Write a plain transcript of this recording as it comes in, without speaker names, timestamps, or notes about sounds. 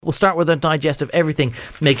We'll start with a digest of everything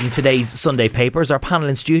making today's Sunday papers. Our panel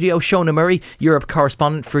in studio, Shona Murray, Europe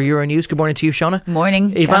correspondent for Euronews. Good morning to you, Shona.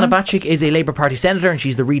 Morning, Ivana Bacik is a Labour Party senator and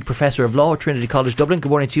she's the Reid Professor of Law at Trinity College Dublin. Good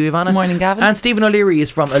morning to you, Ivana. Morning, Gavin. And Stephen O'Leary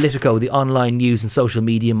is from Elitico, the online news and social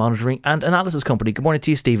media monitoring and analysis company. Good morning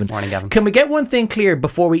to you, Stephen. Morning, Gavin. Can we get one thing clear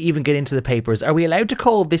before we even get into the papers? Are we allowed to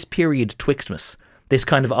call this period Twixtmas? This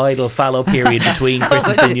kind of idle fallow period between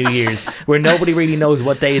Christmas and New Year's, where nobody really knows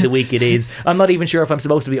what day of the week it is. I'm not even sure if I'm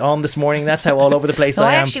supposed to be on this morning. That's how all over the place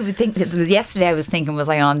I am. I actually would think that yesterday I was thinking, was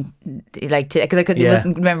I on like today? Because I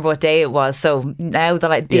couldn't remember what day it was. So now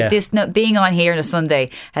that being on here on a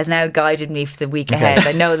Sunday has now guided me for the week ahead.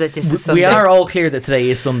 I know that this is Sunday. We are all clear that today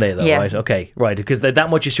is Sunday, though, yeah. right? Okay, right. Because that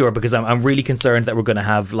much is sure. Because I'm really concerned that we're going to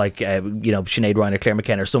have Sinead Ryan or Claire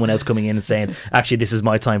McKenna or someone else coming in and saying, actually, this is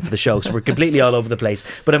my time for the show. So we're completely all over the place.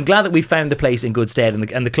 But I'm glad that we found the place in good stead,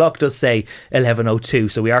 and the clock does say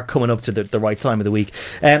 11:02, so we are coming up to the right time of the week.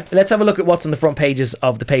 Let's have a look at what's on the front pages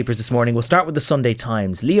of the papers this morning. We'll start with the Sunday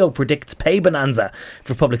Times. Leo predicts pay bonanza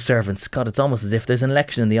for public servants. God, it's almost as if there's an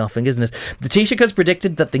election in the offing, isn't it? The Taoiseach has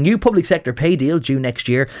predicted that the new public sector pay deal due next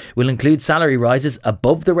year will include salary rises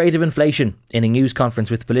above the rate of inflation. In a news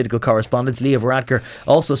conference with political correspondents, Leo Varadkar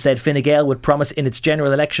also said Fine Gael would promise in its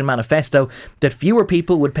general election manifesto that fewer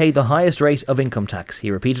people would pay the highest rate of income tax.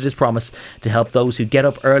 He repeated his promise to help those who get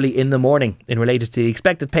up early in the morning. In related to the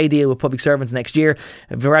expected pay deal with public servants next year,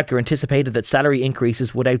 Varadkar anticipated that salary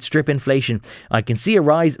increases would outstrip inflation. I can see a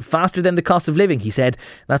rise faster than the cost of living, he said.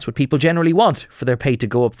 That's what people generally want, for their pay to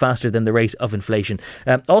go up faster than the rate of inflation.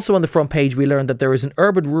 Also on the front page, we learned that there is an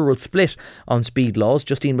urban-rural split on speed laws.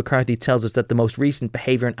 Justine McCarthy tells us that the most recent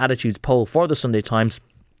behaviour and attitudes poll for the Sunday Times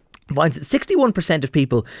finds that 61% of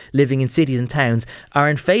people living in cities and towns are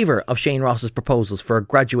in favour of Shane Ross's proposals for a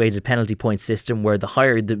graduated penalty point system, where the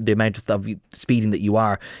higher the amount of speeding that you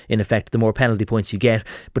are, in effect, the more penalty points you get.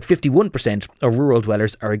 But 51% of rural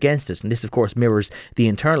dwellers are against it. And this, of course, mirrors the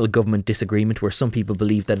internal government disagreement, where some people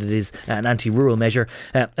believe that it is an anti-rural measure.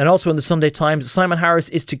 And also in the Sunday Times, Simon Harris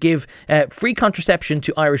is to give free contraception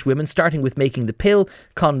to Irish women, starting with making the pill,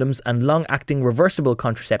 condoms and long-acting reversible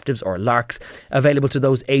contraceptives, or LARCs, available to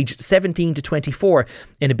those aged 17 to 24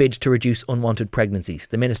 in a bid to reduce unwanted pregnancies.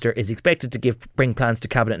 The Minister is expected to bring plans to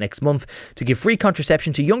Cabinet next month to give free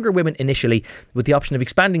contraception to younger women initially, with the option of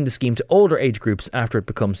expanding the scheme to older age groups after it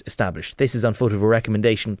becomes established. This is on foot of a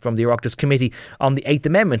recommendation from the Oireachtas Committee on the 8th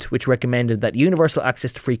Amendment, which recommended that universal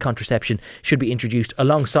access to free contraception should be introduced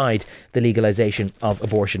alongside the legalisation of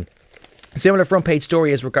abortion. Similar front page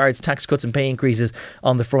story as regards tax cuts and pay increases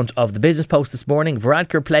on the front of the Business Post this morning.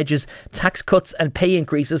 Varadkar pledges tax cuts and pay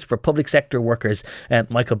increases for public sector workers.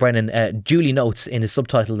 Michael Brennan duly notes in his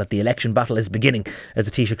subtitle that the election battle is beginning, as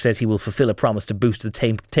the Taoiseach says he will fulfil a promise to boost the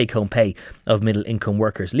take-home pay of middle income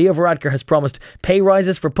workers. Leo Varadkar has promised pay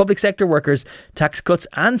rises for public sector workers, tax cuts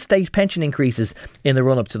and state pension increases in the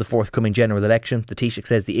run-up to the forthcoming general election. The Taoiseach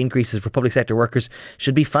says the increases for public sector workers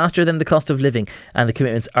should be faster than the cost of living, and the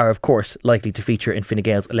commitments are, of course, likely to feature in Fine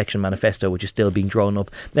Gael's election manifesto, which is still being drawn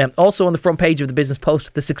up. Also on the front page of the Business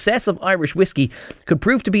Post, the success of Irish whiskey could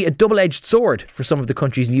prove to be a double-edged sword for some of the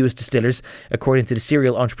country's newest distillers, according to the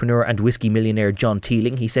serial entrepreneur and whiskey millionaire John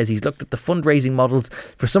Teeling. He says he's looked at the fundraising models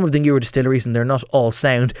for some of the newer distilleries and they're not all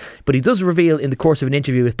sound, but he does reveal in the course of an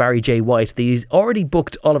interview with Barry J. White that he's already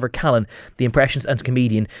booked Oliver Callan, the Impressions and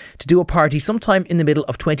comedian, to do a party sometime in the middle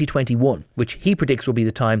of 2021, which he predicts will be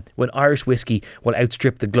the time when Irish whiskey will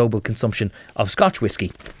outstrip the global consumption of Scotch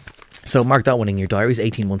whisky. So mark that one in your diaries,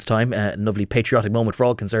 18 months' time. Lovely patriotic moment for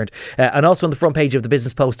all concerned. And also on the front page of the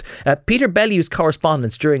Business Post, Peter Bellew's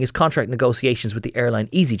correspondence during his contract negotiations with the airline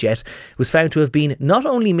EasyJet was found to have been not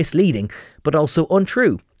only misleading, but also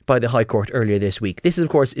untrue by the High Court earlier this week. This, of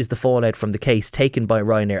course, is the fallout from the case taken by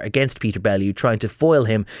Ryanair against Peter Bellew, trying to foil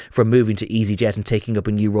him from moving to EasyJet and taking up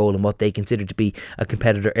a new role in what they consider to be a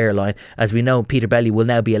competitor airline. As we know, Peter Bellew will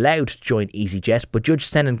now be allowed to join EasyJet, but Judge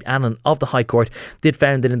Senan Annan of the High Court did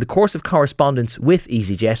found that in the course of correspondence with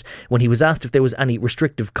EasyJet, when he was asked if there was any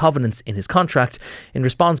restrictive covenants in his contract, in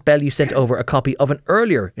response, Bellew sent over a copy of an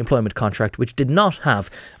earlier employment contract which did not have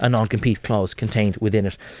a non-compete clause contained within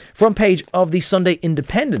it. Front page of the Sunday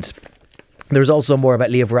Independent. There's also more about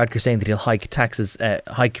Leo Varadkar saying that he'll hike taxes,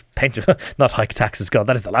 not hike taxes, God,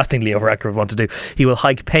 that is the last thing Leo Varadkar would want to do. He will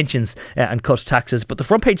hike pensions and cut taxes. But the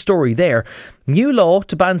front page story there, new law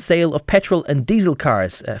to ban sale of petrol and diesel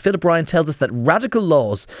cars. Philip Ryan tells us that radical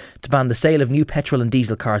laws to ban the sale of new petrol and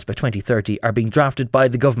diesel cars by 2030 are being drafted by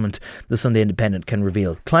the government, the Sunday Independent can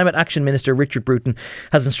reveal. Climate Action Minister Richard Bruton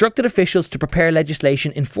has instructed officials to prepare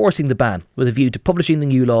legislation enforcing the ban, with a view to publishing the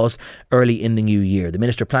new laws early in the new year. The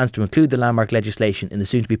minister plans to include the landmark landmark legislation in the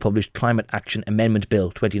soon-to-be published Climate Action Amendment Bill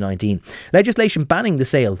 2019. Legislation banning the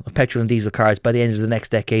sale of petrol and diesel cars by the end of the next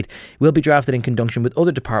decade will be drafted in conjunction with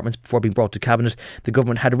other departments before being brought to Cabinet. The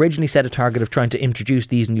government had originally set a target of trying to introduce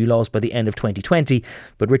these new laws by the end of 2020,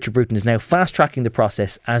 but Richard Bruton is now fast-tracking the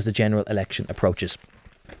process as the general election approaches.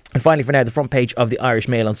 And finally, for now, the front page of the Irish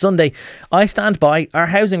Mail on Sunday. I stand by our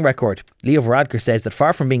housing record. Leo Varadkar says that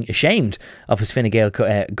far from being ashamed of his Fine Gael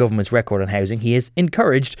government's record on housing, he is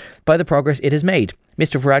encouraged by the progress it has made.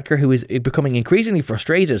 Mr Varadkar, who is becoming increasingly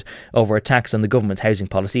frustrated over attacks on the government's housing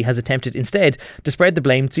policy, has attempted instead to spread the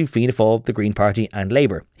blame to Fianna Fáil, the Green Party and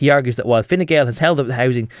Labour. He argues that while Fine Gael has held that the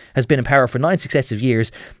housing has been in power for 9 successive years,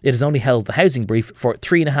 it has only held the housing brief for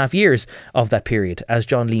 3.5 years of that period. As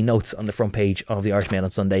John Lee notes on the front page of the Irish Mail on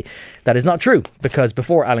Sunday, that is not true, because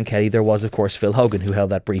before Alan Kelly there was of course Phil Hogan, who held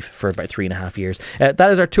that brief for about 3.5 years. That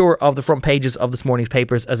is our tour of the front pages of this morning's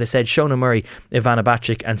papers. As I said, Shona Murray, Ivana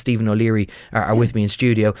Bacik and Stephen O'Leary are with me in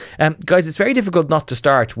studio. Guys, it's very difficult not to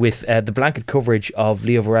start with the blanket coverage of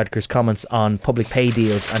Leo Varadkar's comments on public pay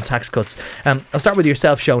deals and tax cuts. I'll start with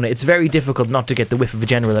yourself, Shona. It's very difficult not to get the whiff of a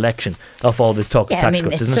general election of all this talk of tax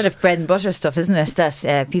cuts, isn't it? It's sort of bread and butter stuff, isn't it?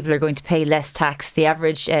 That people are going to pay less tax. The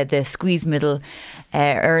average, the squeeze middle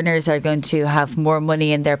earners are going to have more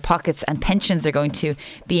money in their pockets, and pensions are going to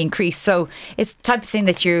be increased. So it's the type of thing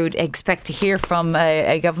that you'd expect to hear from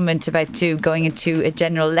a government about going into a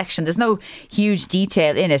general election. There's no huge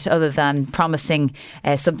detail in it other than promising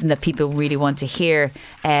something that people really want to hear,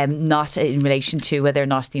 not in relation to whether or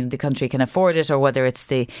not the country can afford it or whether it's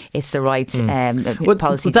the right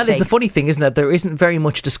policy. Well, that is the funny thing, isn't it? There isn't very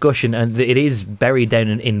much discussion, and it is buried down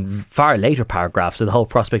in far later paragraphs of the whole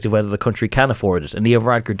prospect of whether the country can afford it. And Leo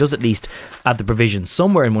Varadkar does at least add the provision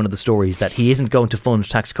somewhere in one of the stories that he isn't going to fund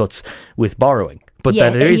tax cuts with borrowing. But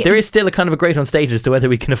there is still a kind of a great unstated as to whether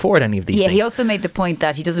we can afford any of these things. He also made the point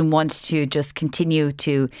that he doesn't want to just continue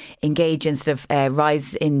to engage in sort of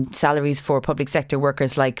rise in salaries for public sector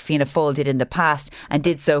workers like Fianna Fáil did in the past, and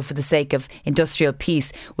did so for the sake of industrial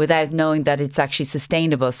peace without knowing that it's actually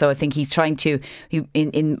sustainable. So I think he's trying to,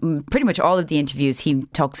 in pretty much all of the interviews, he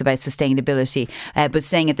talks about sustainability, but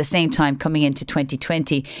saying at the same time, coming into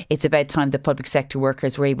 2020, it's about time the public sector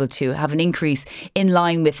workers were able to have an increase in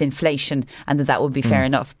line with inflation, and that will be fair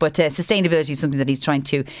enough. But sustainability is something that he's trying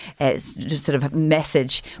to sort of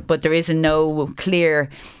message, but there is no clear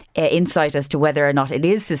insight as to whether or not it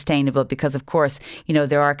is sustainable, because of course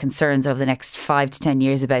there are concerns over the next 5 to 10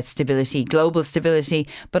 years about stability, global stability,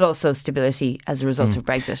 but also stability as a result of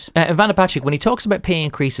Brexit. Ivana Bacik, when he talks about pay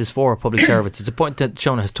increases for public servants, it's a point that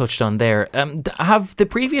Shona has touched on there. Have the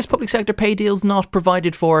previous public sector pay deals not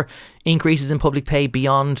provided for increases in public pay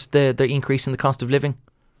beyond the increase in the cost of living?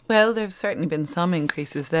 Well, there's certainly been some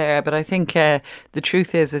increases there, but I think the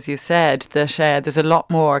truth is, as you said, that there's a lot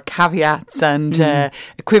more caveats and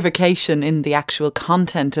equivocation in the actual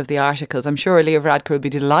content of the articles. I'm sure Leo Varadkar will be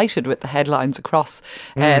delighted with the headlines across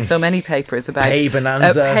so many papers about pay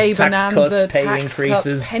bonanza, tax cuts, pay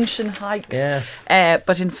increases, cuts, pension hikes. Yeah.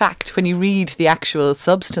 But in fact, when you read the actual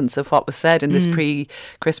substance of what was said in this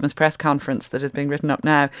pre-Christmas press conference that is being written up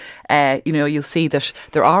now, you'll see that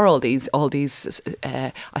there are all these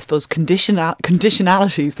I suppose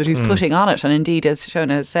conditionalities that he's putting on it, and indeed, as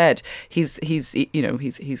Shona has said, he's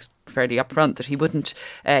fairly upfront that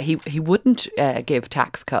he wouldn't give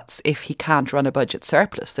tax cuts if he can't run a budget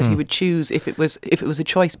surplus. That he would choose, if it was a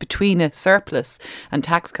choice between a surplus and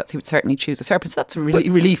tax cuts, he would certainly choose a surplus. That's a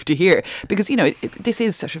relief to hear, because this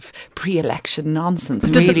is sort of pre-election nonsense,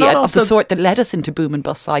 really, of the sort that led us into boom and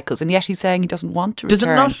bust cycles, and yet he's saying he doesn't want to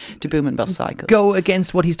return to boom and bust cycles. Go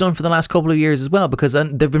against what he's done for the last couple of years as well, because there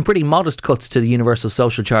have been pretty modest cuts to the universal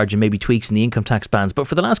social charge and maybe tweaks in the income tax bands, but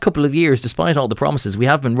for the last couple of years, despite all the promises, we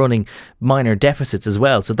have been running minor deficits as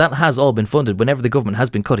well. So that has all been funded. Whenever the government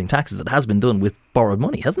has been cutting taxes, it has been done with borrowed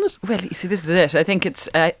money, hasn't it? Well, you see, this is it. I think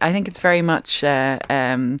it's very much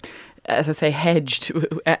as I say, hedged.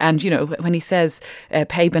 And, when he says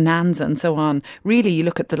pay bonanza and so on, really you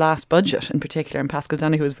look at the last budget in particular, and Paschal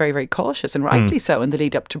Donohoe was very, very cautious, and rightly so, in the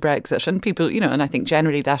lead up to Brexit. And people, and I think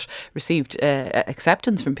generally that received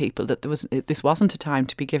acceptance from people that this wasn't a time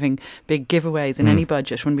to be giving big giveaways in any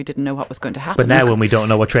budget when we didn't know what was going to happen. But now when we don't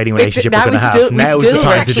know what trading relationship we're going to have, now is the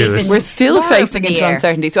time to do it. We're still facing into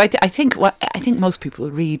uncertainty. So I think most people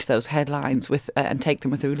will read those headlines with and take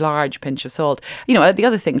them with a large pinch of salt. The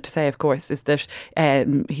other thing to say of course, is that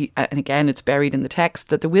and again, it's buried in the text,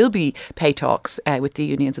 that there will be pay talks with the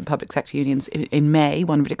unions and public sector unions in May.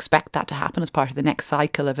 One would expect that to happen as part of the next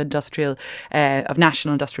cycle of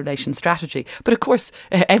national industrial relations strategy. But of course,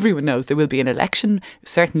 everyone knows there will be an election,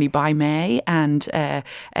 certainly by May, and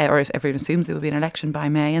or everyone assumes there will be an election by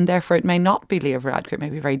May, and therefore it may not be Leo Varadkar. It may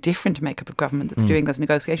be a very different makeup of government that's doing those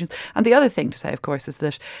negotiations. And the other thing to say, of course, is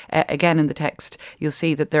that again in the text you'll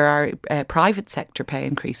see that there are private sector pay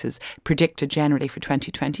increases predicted generally for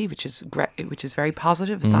 2020, which is very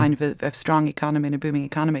positive, a sign of a strong economy and a booming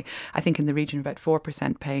economy. I think in the region of about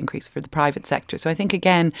 4% pay increase for the private sector. So I think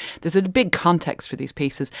again there's a big context for these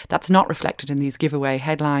pieces that's not reflected in these giveaway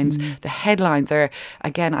headlines. The headlines are,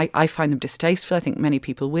 again, I find them distasteful. I think many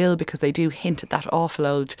people will, because they do hint at that awful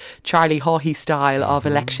old Charlie Haughey style of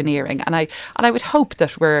electioneering. And I would hope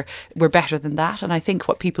that we're better than that. And I think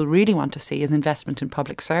what people really want to see is investment in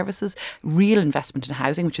public services, real investment in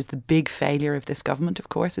housing, which is the big failure of this government, of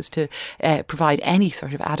course, is to provide any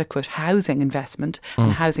sort of adequate housing investment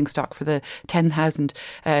and housing stock for the 10,000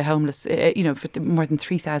 homeless, for the more than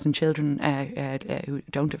 3,000 children who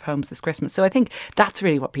don't have homes this Christmas. So I think that's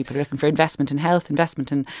really what people are looking for: investment in health,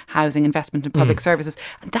 investment in housing, investment in public services.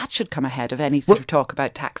 And that should come ahead of any sort of talk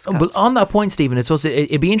about tax cuts. Well, on that point, Stephen,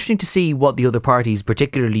 it'd be interesting to see what the other parties,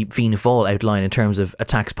 particularly Fianna Fáil, outline in terms of a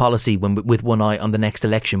tax policy with one eye on the next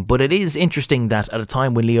election. But it is interesting that at a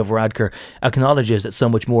time when Leo Varadkar acknowledges that so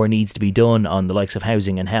much more needs to be done on the likes of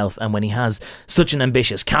housing and health, and when he has such an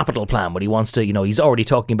ambitious capital plan, when he wants to, he's already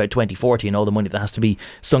talking about 2040 and all the money that has to be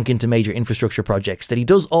sunk into major infrastructure projects, that he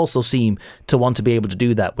does also seem to want to be able to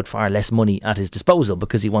do that with far less money at his disposal,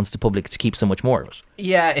 because he wants the public to keep so much more of it.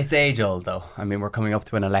 Yeah, it's age old though. I mean, we're coming up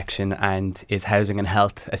to an election, and is housing and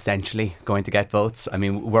health essentially going to get votes? I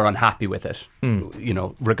mean, we're unhappy with it,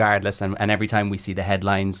 regardless. And every time we see the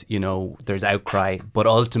headlines, there's outcry. But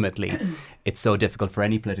ultimately, it's so difficult for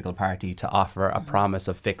any political party to offer a promise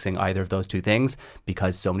of fixing either of those two things,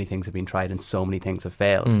 because so many things have been tried and so many things have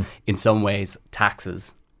failed. In some ways,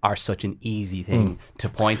 taxes are such an easy thing to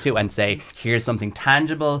point to and say, here's something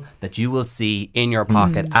tangible that you will see in your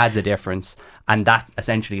pocket as a difference. And that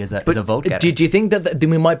essentially is a vote getter. Do you think that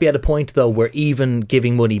we might be at a point, though, where even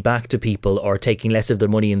giving money back to people or taking less of their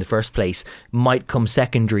money in the first place might come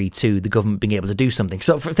secondary to the government being able to do something?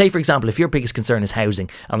 So, say, for example, if your biggest concern is housing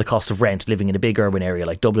and the cost of rent living in a big urban area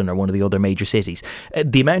like Dublin or one of the other major cities,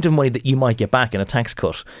 the amount of money that you might get back in a tax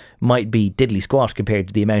cut might be diddly squat compared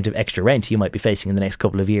to the amount of extra rent you might be facing in the next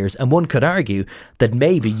couple of years. And one could argue that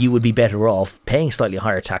maybe you would be better off paying slightly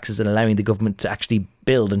higher taxes and allowing the government to actually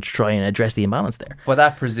build and try and address the imbalance there. Well,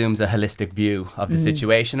 that presumes a holistic view of the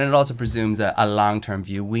situation, and it also presumes a long-term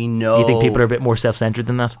view. We know... Do you think people are a bit more self-centred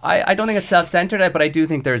than that? I don't think it's self-centred, but I do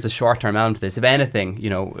think there's a short-term element to this. If anything,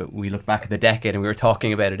 we look back at the decade and we were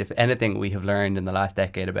talking about it. If anything, we have learned in the last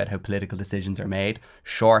decade about how political decisions are made.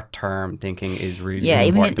 Short-term thinking is really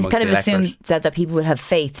important. It kind of assumed that people would have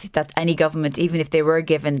faith that any government, even if they were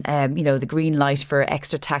given the green light for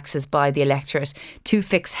extra taxes by the electorate to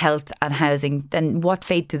fix health and housing, then what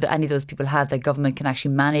faith do any of those people have that government can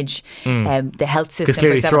actually manage the health system? Because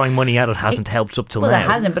clearly throwing money at it hasn't helped up till now. Well, it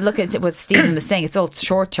hasn't, but look at what Stephen was saying. It's all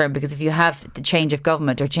short term, because if you have the change of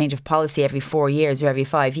government or change of policy every 4 years or every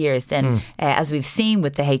 5 years, then as we've seen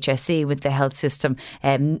with the HSE, with the health system,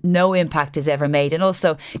 no impact is ever made. And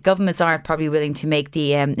also, governments aren't probably willing to make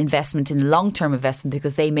the investment in long-term investment,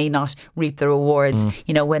 because they may not reap the rewards,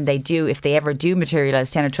 when they do, if they ever do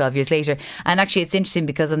materialise 10 or 12 years later. And actually, it's interesting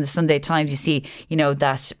because on the Sunday Times, you see,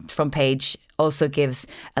 that front page also gives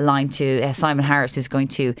a line to Simon Harris, who's going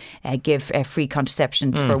to give free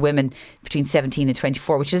contraception for women between 17 and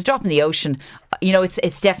 24, which is a drop in the ocean.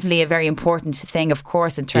 It's definitely a very important thing, of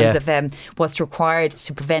course, in terms of what's required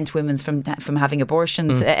to prevent women from having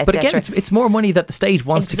abortions, etc. But again, it's more money that the state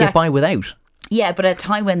wants to get by without. Yeah, but at a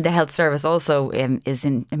time when the health service also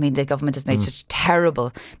the government has made such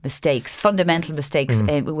terrible mistakes, fundamental mistakes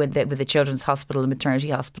with the Children's Hospital and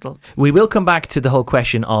Maternity Hospital. We will come back to the whole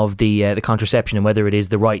question of the contraception and whether it is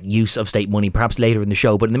the right use of state money, perhaps later in the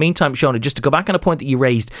show. But in the meantime, Shona, just to go back on a point that you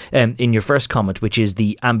raised in your first comment, which is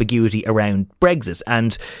the ambiguity around Brexit.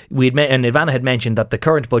 And and Ivana had mentioned that the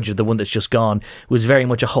current budget, the one that's just gone, was very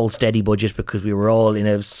much a hold steady budget, because we were all in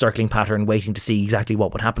a circling pattern waiting to see exactly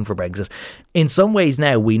what would happen for Brexit. In some ways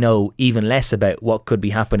now we know even less about what could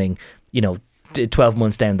be happening, 12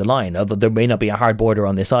 months down the line, although there may not be a hard border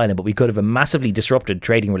on this island, but we could have a massively disrupted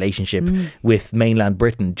trading relationship with mainland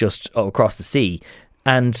Britain just across the sea.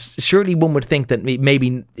 And surely one would think that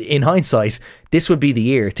maybe in hindsight, this would be the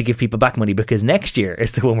year to give people back money, because next year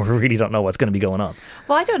is the one where we really don't know what's going to be going on.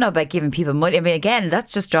 Well, I don't know about giving people money. I mean, again,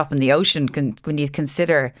 that's just dropping the ocean when you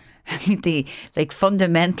consider the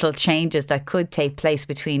fundamental changes that could take place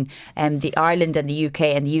between the Ireland and the UK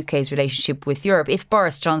and the UK's relationship with Europe. If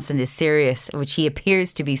Boris Johnson is serious, which he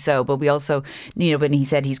appears to be so, but we also, when he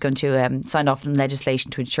said he's going to sign off on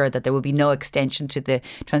legislation to ensure that there will be no extension to the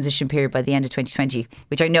transition period by the end of 2020,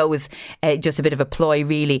 which I know was just a bit of a ploy,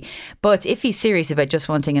 really. But if he's serious about just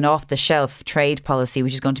wanting an off-the-shelf trade policy,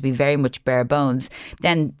 which is going to be very much bare bones,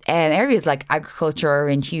 then areas like agriculture are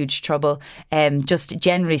in huge trouble. Just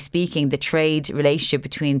generally speaking, the trade relationship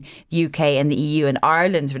between the UK and the EU, and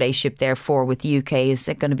Ireland's relationship therefore with the UK, is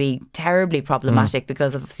going to be terribly problematic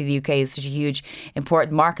because obviously the UK is such a huge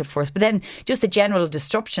important market for us. But then just the general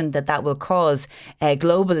disruption that will cause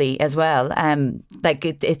globally as well. I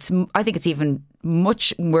think it's even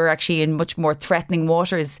we're actually in much more threatening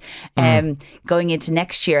waters going into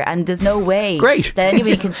next year, and there's no way that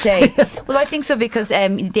anybody can say well, I think so, because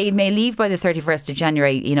they may leave by the 31st of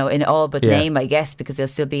January, in all but name, I guess, because they'll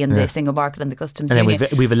still be in the single market and the customs union.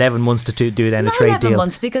 And we've 11 months to do then a trade 11 deal.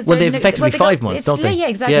 months, because they've effectively 5 months, don't they? Yeah,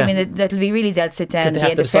 exactly. I mean, that'll be really, they'll sit down at the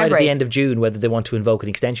end of February. At the end of June whether they want to invoke an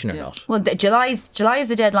extension or not. Well, July is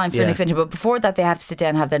the deadline for an extension, but before that they have to sit down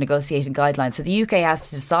and have their negotiating guidelines. So the UK has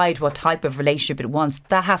to decide what type of relationship it wants.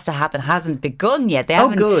 That has to happen. Hasn't begun yet. They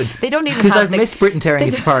haven't. Good. They don't even because have. I've missed Britain tearing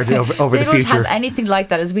its apart over the future. They don't have anything like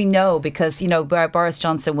that, as we know, because Boris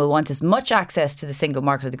Johnson will want as much access to the single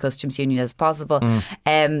market of the customs union as possible,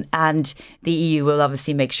 and the EU will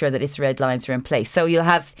obviously make sure that its red lines are in place. So you'll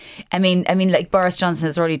have. I mean, like Boris Johnson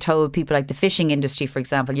has already told people, like the fishing industry, for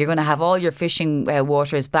example, you're going to have all your fishing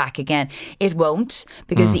waters back again. It won't,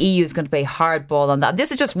 because the EU is going to pay hardball on that.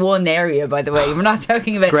 This is just one area, by the way. We're not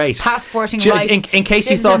talking about passporting rights. In case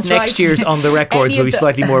you thought next year's on the records will be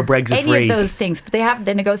slightly more Brexit free. Any of those things. But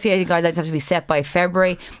the negotiating guidelines have to be set by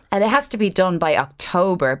February, and it has to be done by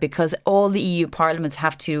October, because all the EU parliaments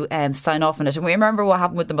have to sign off on it. And we remember what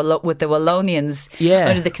happened with the Wallonians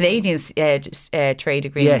under the Canadians trade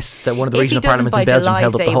agreement. Yes, that one of the regional parliaments in Belgium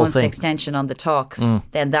held up the whole thing. If he wants an extension on the talks,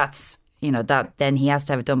 then that's then he has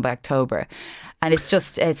to have it done by October. And it's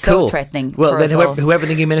so threatening. Well, then whoever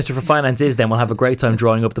the new Minister for Finance is, then will have a great time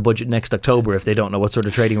drawing up the budget next October if they don't know what sort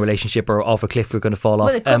of trading relationship or off a cliff we're going to fall off.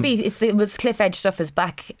 Well, it could be the cliff edge stuff is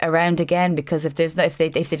back around again, because if they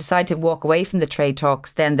decide to walk away from the trade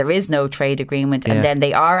talks, then there is no trade agreement, and then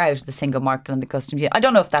they are out of the single market and the customs union. I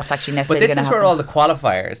don't know if that's actually necessarily going to happen. But this is where all the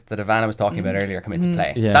qualifiers that Ivana was talking about earlier come into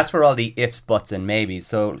play. Yeah. That's where all the ifs, buts and maybes.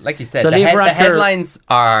 So like you said, the headlines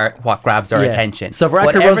are what grabs our attention. So if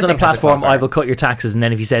Varadkar runs on a platform, I will cut your taxes, and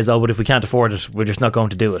then if he says, but if we can't afford it, we're just not going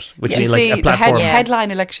to do it. Which is like a platform. The headline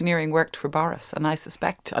electioneering worked for Boris, and I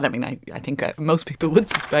suspect, I think most people would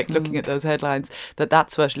suspect, looking at those headlines,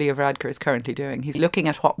 that's what Leo Varadkar is currently doing. He's looking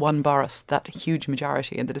at what won Boris that huge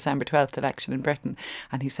majority in the December 12th election in Britain,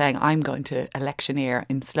 and he's saying, I'm going to electioneer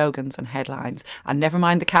in slogans and headlines, and never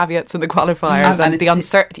mind the caveats and the qualifiers and the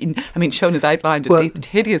uncertainty. I mean, Sean has outlined the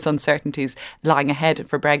hideous uncertainties lying ahead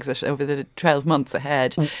for Brexit over the 12 months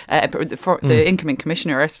ahead. For the incoming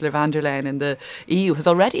commissioner, Ursula von der Leyen in the EU, has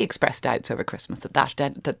already expressed doubts over Christmas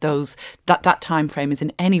that time frame is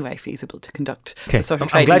in any way feasible to conduct the sort of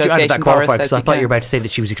trade negotiation. I'm glad you added that qualifier, because I thought you were about to say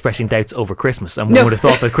that she was expressing doubts over Christmas, and one would have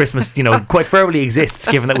thought that Christmas, quite firmly exists,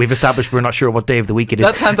 given that we've established we're not sure what day of the week it is.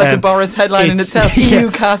 That sounds like a Boris headline in itself.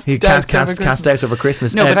 EU casts doubts over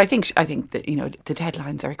Christmas. No, but I think that the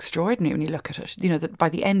deadlines are extraordinary when you look at it. That by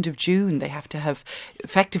the end of June they have to have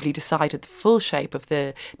effectively decided the full shape of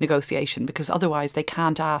the negotiation, because otherwise they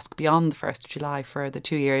can't ask beyond the 1st of July for the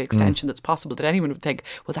 2-year extension that's possible, that anyone would think,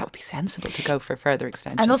 well, that would be sensible to go for a further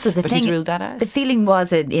extension. And also he's ruled that out. The feeling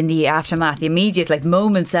was in the aftermath, the immediate,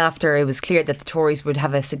 moments after it was clear that the Tories would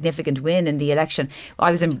have a significant win in the election.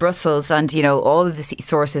 I was in Brussels, and all of the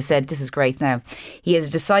sources said, this is great now. He has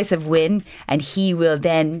a decisive win, and he will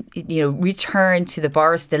then return to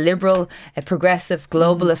the liberal, progressive,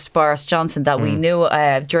 globalist Boris Johnson that we knew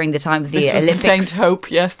during the time of the Olympics. This was the faint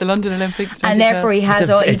hope, yes, the London Olympics. And therefore he has...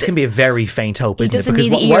 It's going to be a very faint hope, isn't it? Because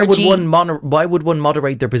why would one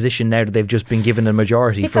moderate their position now that they've just been given a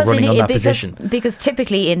majority for running on that position? Because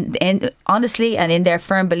typically, honestly, and in their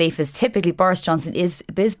firm belief, is typically Boris Johnson is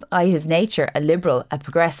by his nature a liberal, a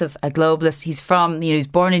progressive, a globalist. He's from, he's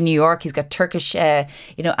born in New York. He's got Turkish,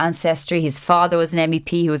 ancestry. His father was an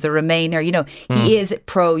MEP who was a Remainer. He is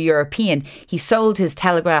pro-European. He sold his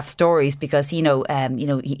Telegraph stories because he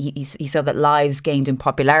saw that lives gained in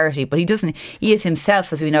popularity, but he doesn't And he is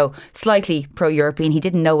himself, as we know, slightly pro-European. He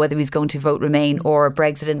didn't know whether he was going to vote Remain or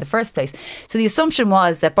Brexit in the first place. So the assumption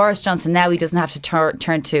was that Boris Johnson, now he doesn't have to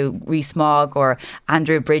turn to Rees-Mogg or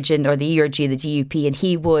Andrew Bridgen or the ERG, the DUP, and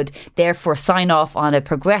he would therefore sign off on a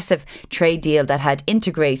progressive trade deal that had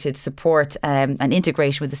integrated support and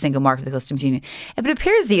integration with the single market of the customs union. But it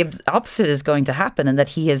appears the opposite is going to happen, and that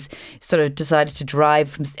he has sort of decided to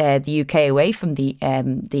drive the UK away from the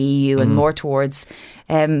EU and more towards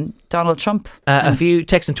Donald Trump. A few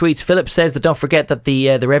texts and tweets. Philip says that don't forget that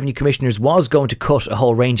the Revenue Commissioners was going to cut a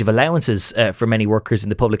whole range of allowances for many workers in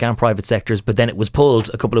the public and private sectors, but then it was pulled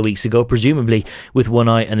a couple of weeks ago, presumably with one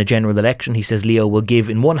eye on a general election. He says Leo will give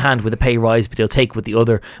in one hand with a pay rise, but he'll take with the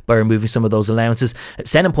other by removing some of those allowances.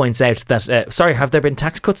 Senan points out that, have there been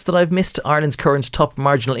tax cuts that I've missed? Ireland's current top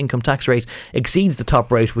marginal income tax rate exceeds the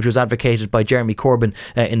top rate, which was advocated by Jeremy Corbyn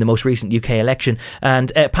in the most recent UK election.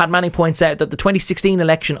 And Pat Manning points out that the 2016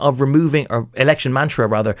 election mantra of removing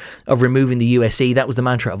the USC, that was the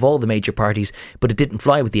mantra of all the major parties, but it didn't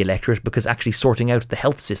fly with the electorate because actually sorting out the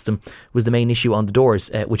health system was the main issue on the doors,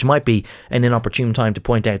 which might be an inopportune time to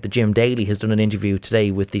point out that Jim Daly has done an interview today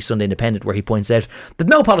with the Sunday Independent where he points out that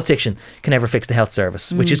no politician can ever fix the health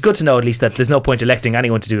service, which is good to know, at least, that there's no point electing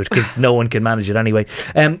anyone to do it because no one can manage it anyway.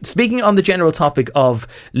 Speaking on the general topic of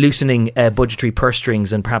loosening budgetary purse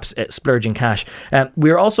strings and perhaps splurging cash, we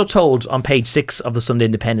are also told on page 6 of the Sunday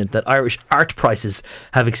Independent that Irish art prices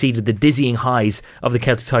have exceeded the dizzying highs of the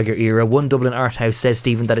Celtic Tiger era. One Dublin art house says,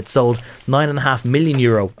 Stephen, that it sold €9.5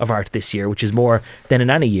 million of art this year, which is more than in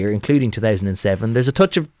any year, including 2007. There's a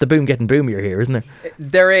touch of the boom getting boomier here, isn't there?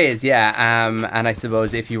 There is, yeah. And I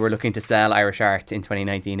suppose if you were looking to sell Irish art in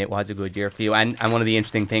 2019, it was a good year for you. And one of the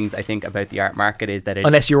interesting things, I think, about the art market is that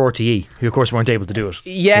unless you're RTE, who of course weren't able to do it.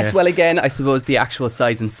 Yes, yeah. Well, again, I suppose the actual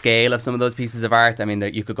size and scale of some of those pieces of art, I mean,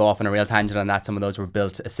 you could go off on a real tangent on that. Some of those were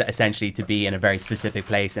built essentially to be in a very specific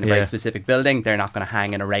place, in a very specific building. They're not going to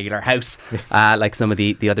hang in a regular house like some of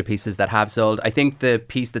the other pieces that have sold. I think the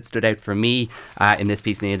piece that stood out for me in this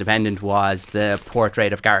piece in The Independent was the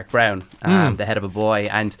portrait of Garrick Brown, the head of a boy.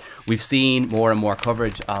 And we've seen more and more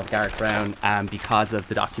coverage of Garrick Brown because of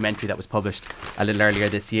the documentary that was published a little earlier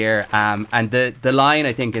this year. And the line,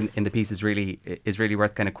 I think, in the piece is really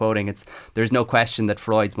worth kind of quoting. There's no question that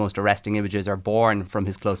Freud's most arresting images are born from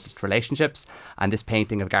his closest relationships, and this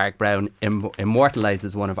painting of Garrick Brown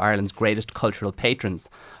immortalises one of Ireland's greatest cultural patrons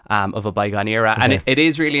of a bygone era. Okay. And it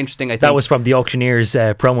is really interesting, I think. That was from the auctioneer's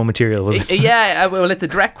promo material, was it? Yeah, well, it's a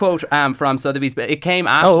direct quote from Sotheby's, but it came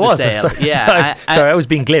after the sale. Sorry. Yeah, sorry, I was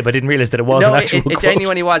being glib. I didn't realise that it was an actual quote. It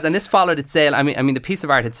genuinely was, and this followed its sale. I mean, the piece of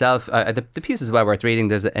art itself, the piece is well worth reading.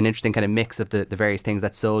 There's an interesting kind of mix of the various things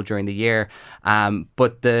that sold during the year,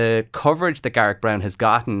 but the coverage that Garrick Brown has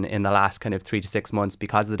gotten in the last kind of 3 to 6 months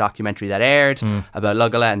because of the documentary that aired about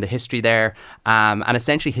Lugala and the history there, and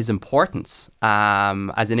essentially his importance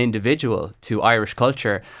as an individual to Irish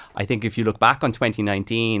culture. I think if you look back on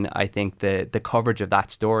 2019, I think the coverage of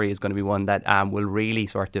that story is going to be one that will really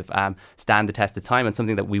sort of stand the test of time, and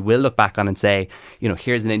something that we will look back on and say,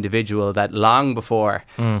 here's an individual that long before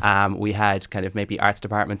we had kind of maybe arts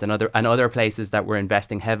departments and other places that were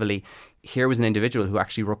investing heavily, here was an individual who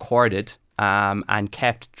actually recorded and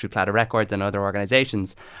kept, through Claddagh Records and other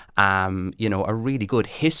organisations, a really good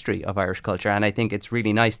history of Irish culture. And I think it's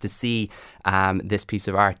really nice to see this piece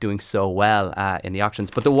of art doing so well in the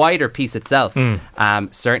auctions. But the wider piece itself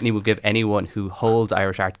certainly will give anyone who holds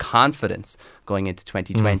Irish art confidence going into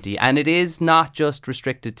 2020. And it is not just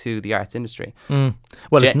restricted to the arts industry.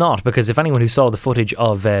 Well, it's not, because if anyone who saw the footage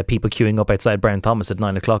of people queuing up outside Brown Thomas at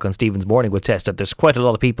 9 o'clock on Stephen's morning would test that there's quite a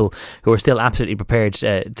lot of people who are still absolutely prepared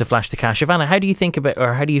to flash the cash. Ivana, how do you think about,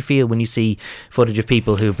 or how do you feel when you see footage of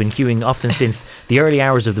people who've been queuing often since the early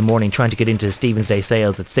hours of the morning trying to get into Stephen's Day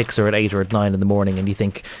sales at 6 or at 8 or at 9 in the morning, and you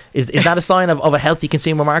think, is that a sign of a healthy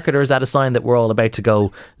consumer market, or is that a sign that we're all about to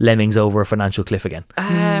go lemmings over a financial cliff again?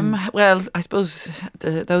 Well, I suppose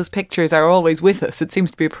those pictures are always with us. It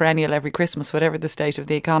seems to be a perennial every Christmas, whatever the state of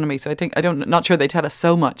the economy. So not sure they tell us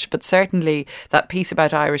so much, but certainly that piece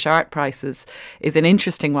about Irish art prices is an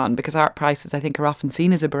interesting one, because art prices, I think, are often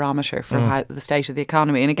seen as a barometer for how the state of the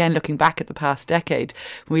economy. And again, looking back at the past decade,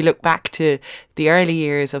 when we look back to the early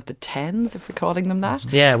years of the tens, if we're calling them that.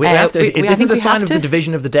 Yeah, we have to. Isn't it a sign of the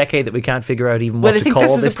division of the decade that we can't figure out even what to call this decade?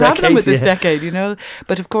 Well, I think this is a problem with this decade,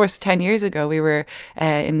 But of course, 10 years ago, we were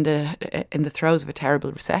in the throes of a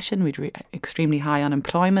terrible recession. We'd extremely high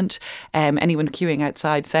unemployment. Anyone queuing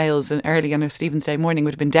outside sales early on a Stephen's Day morning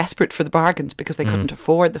would have been desperate for the bargains because they couldn't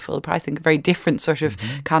afford the full price. I think a very different sort of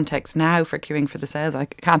context now for queuing for the sales. I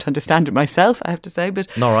can't understand it myself, I have to say, but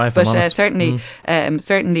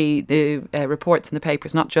certainly the report reports in the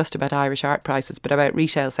papers, not just about Irish art prices, but about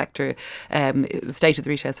retail sector, the state of the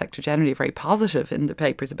retail sector generally, very positive in the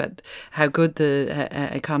papers about how good the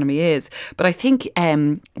economy is. But I think,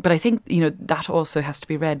 that also has to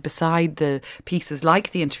be read beside the pieces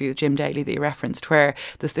like the interview with Jim Daly that you referenced, where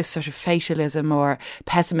there's this sort of fatalism or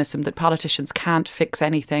pessimism that politicians can't fix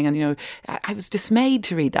anything. And, I was dismayed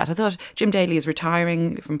to read that. I thought Jim Daly is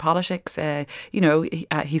retiring from politics.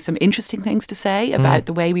 He's some interesting things to say about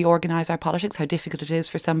the way we organise our politics, how difficult it is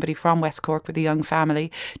for somebody from West Cork with a young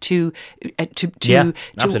family to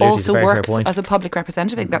also work as a public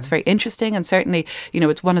representative. I think that's very interesting, and certainly,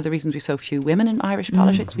 it's one of the reasons we have so few women in Irish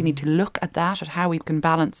politics. We need to look at that, at how we can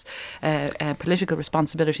balance political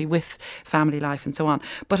responsibility with family life and so on.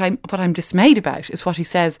 But what I'm dismayed about is what he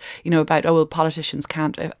says, about politicians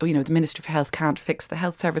can't, the Minister for Health can't fix the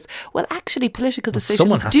health service. Well, actually, political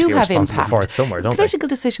decisions do have impact. For it somewhere, don't political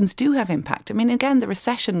decisions do have impact. I mean, again, the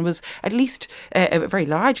recession was at least very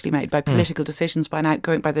largely made by political decisions by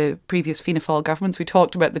the previous Fianna Fáil governments. We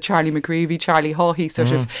talked about the Charlie McGreevy, Charlie Haughey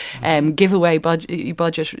sort of giveaway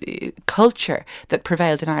budget culture that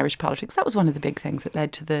prevailed in Irish politics. That was one of the big things that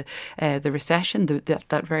led to the recession,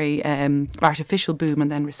 that very artificial boom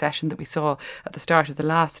and then recession that we saw at the start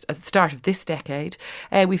of this decade.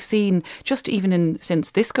 We've seen just even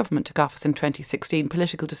since this government took office in 2016,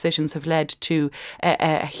 political decisions have led to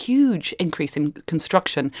a huge increase in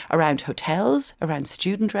construction around hotels, around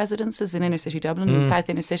student residences in inner city Dublin, south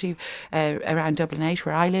inner city, around Dublin 8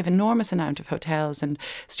 where I live. Enormous amount of hotels and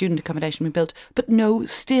student accommodation being built, but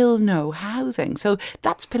still no housing. So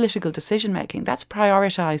that's political decision making. That's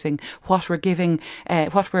prioritising what we're giving,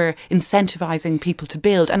 what we're incentivising people to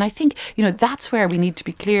build. And I think that's where we need to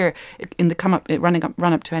be clear in the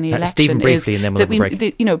run up to any election. Stephen, briefly, and then we'll have a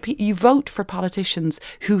break. You vote for politicians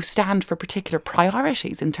who stand for particular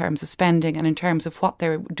priorities in terms of spending and in terms of what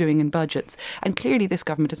they're doing in budgets. And clearly this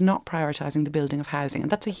government is not prioritising the building of housing,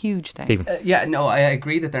 and that's a huge thing. I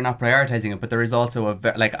agree that they're not prioritising it, but there is also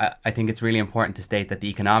I think it's really important to state that the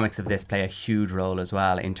economics of this play a huge role as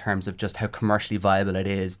well in terms of just how commercially viable it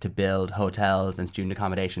is to build hotels and student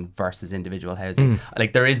accommodation versus individual housing.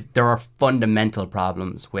 There are fundamental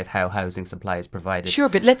problems with how housing supply is provided. Sure,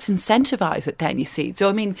 but let's incentivise it then, you see. So,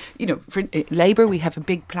 I mean, for Labour, we have a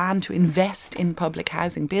big plan to invest in public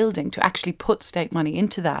housing building, to actually put state money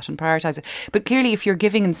into that and prioritise it. But clearly, if you're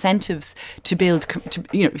giving incentives to build,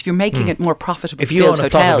 if you're making it more profitable to build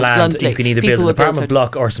hotels, bluntly, you can either build an apartment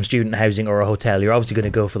block or some student housing or a hotel. You're obviously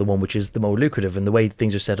going to go for the one which is the more lucrative, and the way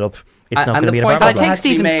things are set up, it's not going to be an apartment block. I take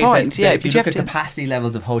Stephen's point. If you look at capacity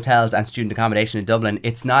levels of hotels and student accommodation in Dublin,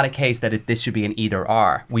 it's not a case that this should be an either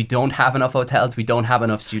or. We don't have enough hotels, we don't have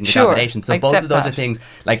enough student accommodation. So both of those are things,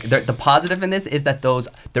 like the positive in this is that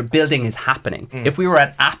their building is happening. If we were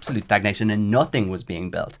at absolute stagnation and nothing was being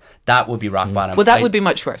built, that would be rock bottom. Well, that would be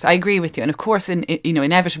much worse. I agree with you. And of course,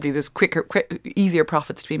 inevitably there's easier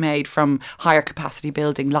profits to be made from higher capacity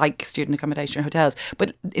building like student accommodation or hotels.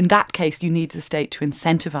 But in that case, you need the state to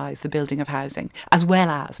incentivise the building of housing as well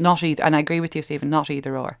as not either. And I agree with you, Stephen, not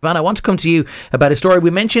either or. Van, I want to come to you about a story we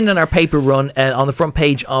mentioned in our paper run on the front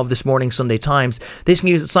page of this morning's Sunday Times. This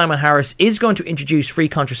news that Simon Harris is going to introduce free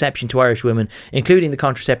contraception to Irish women, including the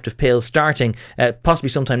contraceptive pill, starting possibly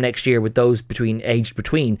sometime next year with those aged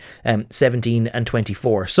between 17 and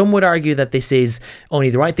 24. Some would argue that this is only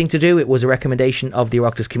the right thing to do. It was a recommendation of the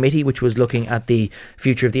Oireachtas Committee, which was looking at the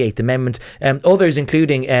future of the Eighth Amendment. Others,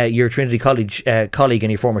 including your Trinity College colleague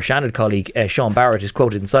and your former Shannon colleague, Sean Barrett, is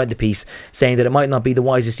quoted inside the piece saying that it might not be the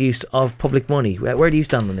wisest use of public money. Where do you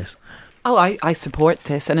stand on this? Oh, I support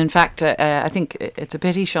this. And in fact, I think it's a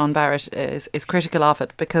pity Sean Barrett is critical of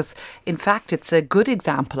it, because in fact it's a good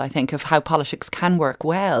example, I think, of how politics can work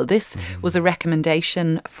well. This was a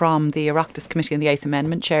recommendation from the Oireachtas Committee on the Eighth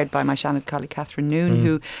Amendment, chaired by my Shannon colleague Catherine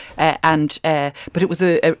Noon, but it was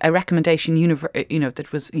a recommendation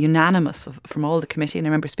that was unanimous from all the committee. And I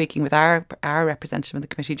remember speaking with our representative of the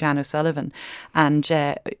committee, Jan O'Sullivan, and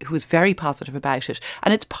who was very positive about it.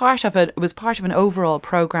 And it was part of an overall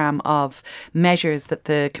programme of measures that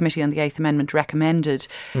the Committee on the Eighth Amendment recommended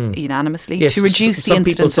unanimously to reduce the incidence. Some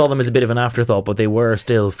people saw them as a bit of an afterthought, but they were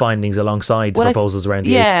still findings alongside the proposals around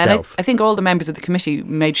the age itself. I think all the members of the committee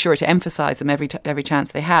made sure to emphasise them every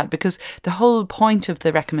chance they had, because the whole point of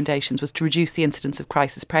the recommendations was to reduce the incidence of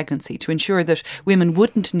crisis pregnancy, to ensure that women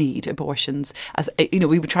wouldn't need abortions.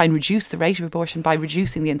 We would try and reduce the rate of abortion by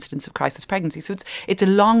reducing the incidence of crisis pregnancy. So it's a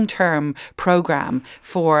long-term programme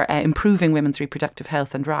for improving women's reproductive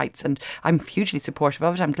health and rights. And I'm hugely supportive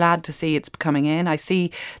of it. I'm glad to see it's coming in. I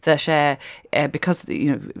see that because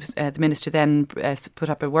the minister then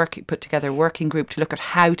put together a working group to look at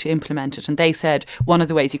how to implement it, and they said one of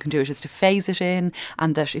the ways you can do it is to phase it in,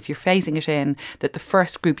 and that if you're phasing it in, that the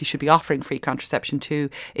first group you should be offering free contraception to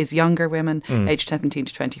is younger women aged 17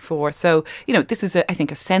 to 24. So this is I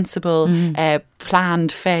think a sensible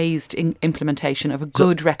planned phased implementation of a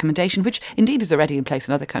good recommendation, which indeed is already in place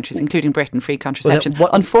in other countries, including Britain, free contraception.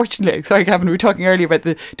 Unfortunately, sorry Gavin, we were talking earlier about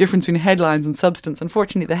the difference between headlines and substance.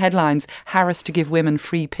 Unfortunately, the headlines, Harris to give women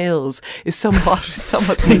free pills, is somewhat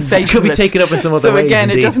sensationalist. Could be taken up in some other ways. So again,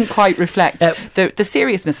 indeed. It doesn't quite reflect the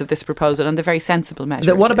seriousness of this proposal and the very sensible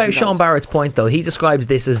measure. What about Sean Barrett's point, though? He describes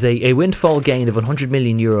this as a windfall gain of €100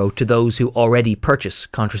 million to those who already purchase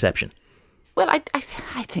contraception. Well, I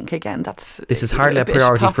think, again, this is hardly a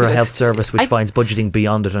priority for a health service which finds budgeting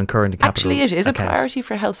beyond it on current capital. Actually, it is accounts. A priority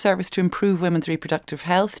for a health service to improve women's reproductive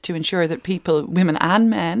health, to ensure that people, women and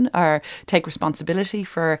men, take responsibility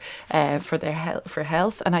for their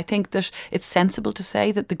health. And I think that it's sensible to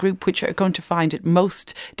say that the group which are going to find it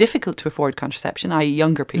most difficult to afford contraception, i.e.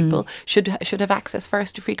 younger people, should have access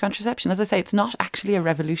first to free contraception. As I say, it's not actually a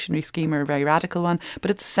revolutionary scheme or a very radical one,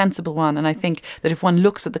 but it's a sensible one. And I think that if one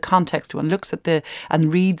looks at the context, one looks at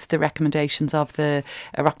and reads the recommendations of the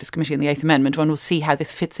Oireachtas Committee and the 8th Amendment, one will see how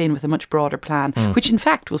this fits in with a much broader plan, which in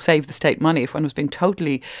fact will save the state money. If one was being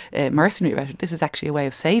totally mercenary about it, this is actually a way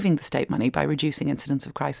of saving the state money by reducing incidence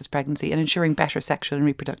of crisis pregnancy and ensuring better sexual and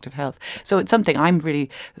reproductive health. So it's something I'm really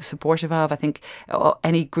supportive of. I think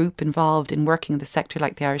any group involved in working in the sector,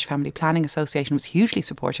 like the Irish Family Planning Association, was hugely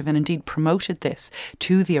supportive and indeed promoted this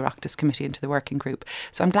to the Oireachtas Committee and to the working group.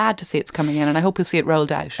 So I'm glad to see it's coming in, and I hope we'll see it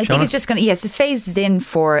rolled out. I think it's just going to, it's phased in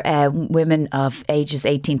for women of ages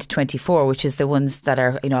 18 to 24, which is the ones that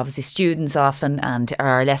are, obviously students often and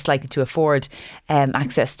are less likely to afford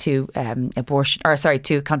access to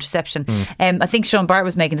to contraception. I think Sean Barrett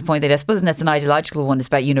was making the point that I suppose that's an ideological one. It's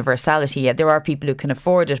about universality. Yeah, there are people who can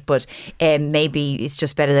afford it, but maybe it's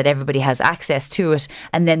just better that everybody has access to it,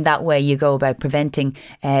 and then that way you go about preventing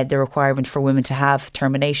the requirement for women to have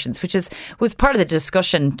terminations, which was part of the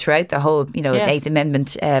discussion throughout the whole, Eighth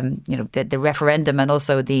Amendment, the referendum, and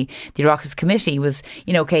also the Oireachtas Committee was,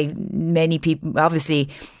 many people, obviously,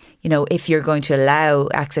 if you're going to allow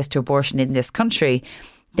access to abortion in this country,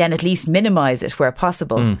 then at least minimise it where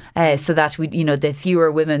possible, so that the fewer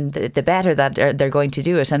women, the better that they're going to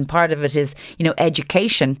do it. And part of it is,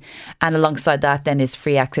 education, and alongside that then is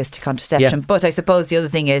free access to contraception. Yeah. But I suppose the other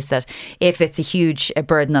thing is that if it's a huge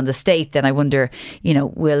burden on the state, then I wonder,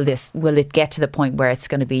 will it get to the point where it's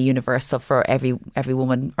going to be universal for every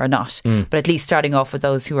woman or not? But at least starting off with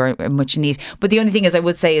those who are much in need. But the only thing is, I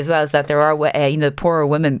would say as well, is that there are the poorer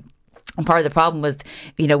women. And part of the problem with,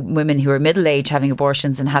 women who are middle age having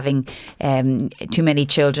abortions and having too many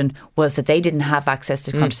children was that they didn't have access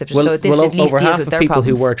to contraception. So this at least deals with their problems. Over half of people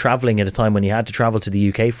who were travelling at a time when you had to travel to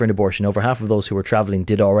the UK for an abortion, over half of those who were travelling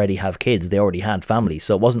did already have kids. They already had families.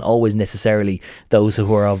 So it wasn't always necessarily those who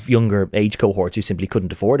were of younger age cohorts who simply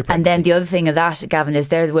couldn't afford a pregnancy. And then the other thing of that, Gavin, is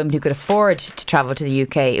they're the women who could afford to travel to the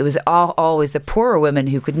UK. It was always the poorer women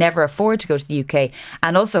who could never afford to go to the UK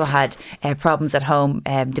and also had problems at home,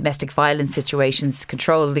 domestic violence situations,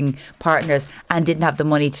 controlling partners, and didn't have the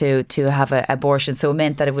money to have an abortion. So it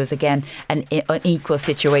meant that it was again an unequal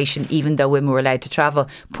situation. Even though women were allowed to travel,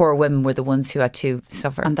 poor women were the ones who had to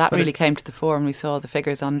suffer. And that really came to the fore when we saw the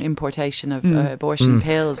figures on importation of abortion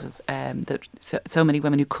pills. That so many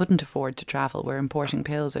women who couldn't afford to travel were importing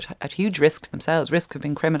pills at huge risk to themselves, risk of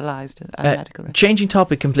being criminalised and medical risk. Changing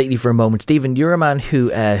topic completely for a moment, Stephen, you're a man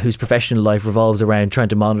whose professional life revolves around trying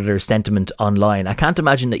to monitor sentiment online. I can't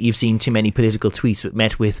imagine that you've seen too many political tweets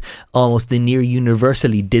met with almost the near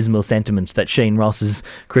universally dismal sentiment that Shane Ross's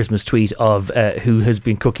Christmas tweet of who has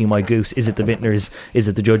been cooking my goose? Is it the vintners? Is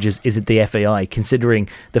it the judges? Is it the FAI? Considering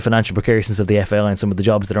the financial precariousness of the FAI and some of the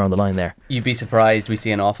jobs that are on the line there. You'd be surprised. We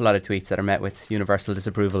see an awful lot of tweets that are met with universal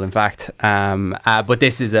disapproval, in fact. But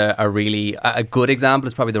this is a really good example.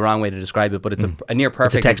 Is probably the wrong way to describe it, but it's a near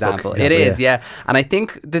perfect example. It is, yeah. And I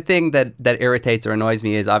think the thing that irritates or annoys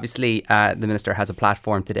me is obviously the Minister has a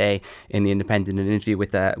platform today in the Independent, an interview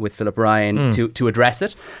with Philip Ryan to address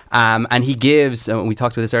it, and he gives, we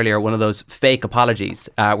talked about this earlier, one of those fake apologies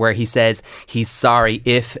where he says he's sorry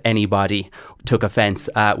if anybody took offence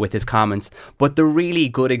with his comments. But the really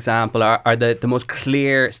good example are the most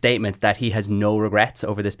clear statement that he has no regrets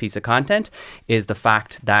over this piece of content is the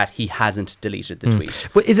fact that he hasn't deleted the tweet.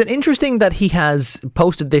 But is it interesting that he has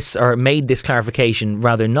posted this or made this clarification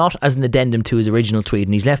rather not as an addendum to his original tweet,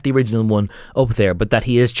 and he's left the original one up there, but that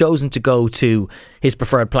he has chosen to go to his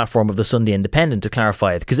preferred platform of the Sunday Independent to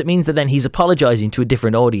clarify it? Because it means that then he's apologising to a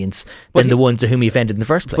different audience than the one to whom he offended in the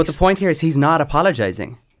first place. But the point here is he's not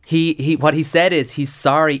apologising. He what he said is he's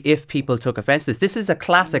sorry if people took offence to this. This is a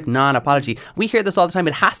classic non-apology. We hear this all the time.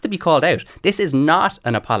 It has to be called out. This is not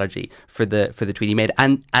an apology for the tweet he made.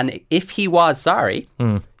 And if he was sorry,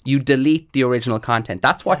 you delete the original content.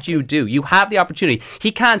 That's what you do. You have the opportunity.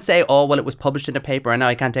 He can't say, oh, well, it was published in a paper and now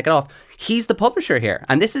I can't take it off. He's the publisher here.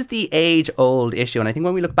 And this is the age-old issue. And I think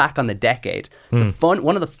when we look back on the decade,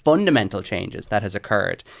 one of the fundamental changes that has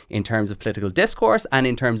occurred in terms of political discourse and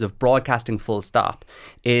in terms of broadcasting full stop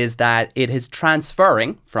is that it is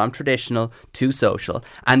transferring from traditional to social.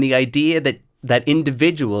 And the idea that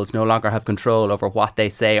individuals no longer have control over what they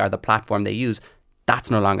say or the platform they use,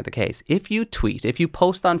 that's no longer the case. If you tweet, if you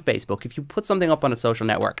post on Facebook, if you put something up on a social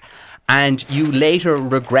network and you later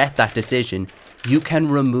regret that decision, you can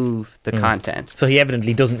remove the content. So he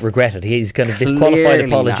evidently doesn't regret it. He's kind of disqualified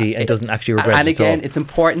apology and doesn't actually regret it. And again, it's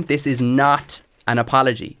important, this is not an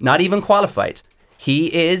apology, not even qualified.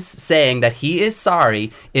 He is saying that he is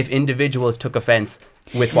sorry if individuals took offence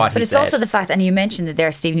with what he said. But it's also the fact, and you mentioned it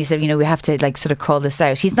there, Stephen, you said, we have to sort of call this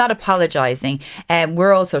out. He's not apologising.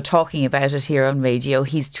 We're also talking about it here on radio.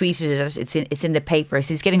 He's tweeted it. It's in the papers.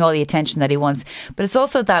 He's getting all the attention that he wants. But it's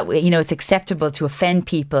also that, it's acceptable to offend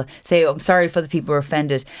people, say, I'm sorry for the people who are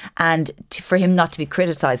offended, and for him not to be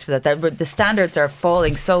criticised for that. The standards are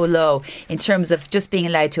falling so low in terms of just being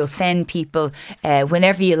allowed to offend people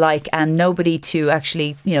whenever you like, and nobody to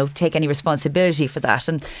actually, take any responsibility for that.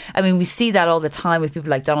 And I mean, we see that all the time with people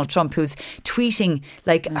like Donald Trump, who's tweeting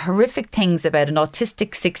like horrific things about an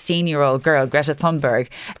autistic 16-year-old girl, Greta Thunberg,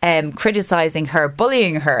 criticising her,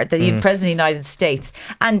 bullying her, the President of the United States,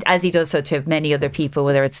 and as he does so to many other people,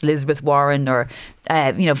 whether it's Elizabeth Warren or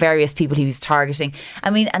various people he was targeting. I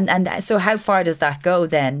mean, and so how far does that go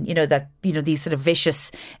then? These sort of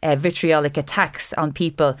vicious, vitriolic attacks on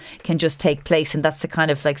people can just take place, and that's the kind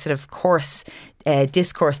of sort of coarse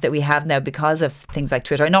discourse that we have now because of things like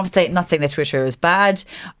Twitter. I'm not saying that Twitter is bad.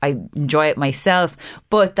 I enjoy it myself,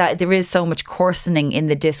 but that there is so much coarsening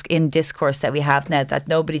in discourse that we have now that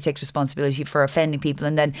nobody takes responsibility for offending people,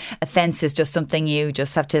 and then offence is just something you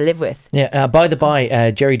just have to live with. Yeah. By the by,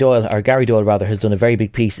 Gary Doyle has done a very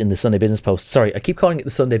big piece in the Sunday Business Post. Sorry, I keep calling it the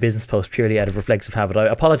Sunday Business Post purely out of reflexive habit. I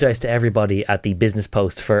apologise to everybody at the Business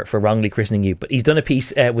Post for wrongly christening you, but he's done a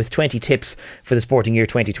piece with 20 tips for the sporting year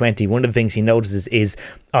 2020. One of the things he notices is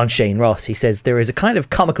on Shane Ross. He says there is a kind of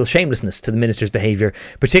comical shamelessness to the minister's behaviour,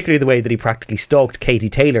 particularly the way that he practically stalked Katie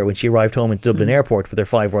Taylor when she arrived home in Dublin Airport with her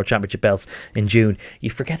 5 World Championship belts in June. You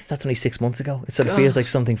forget that's only 6 months ago. It sort of feels like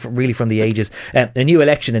something really from the ages. A new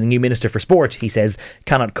election and a new minister for sport, he says,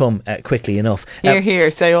 cannot come quickly enough. Here,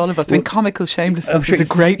 say all of us. I mean, comical shamelessness is a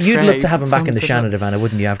great You'd phrase. love to have him back in the Shannon, Ivana,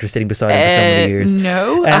 wouldn't you, after sitting beside him for so many years?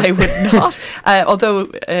 No, I would not. Although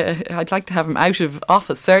I'd like to have him out of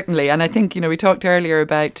office, certainly. And I think, we talked earlier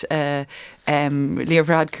about Leo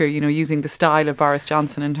Varadkar, using the style of Boris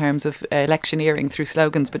Johnson in terms of electioneering through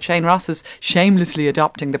slogans, but Shane Ross is shamelessly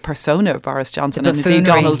adopting the persona of Boris Johnson and indeed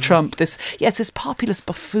Donald Trump. This populist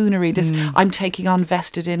buffoonery, this I'm taking on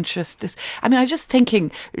vested interests. I was just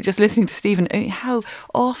thinking, just listening to Stephen, how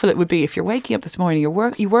awful it would be if you're waking up this morning, you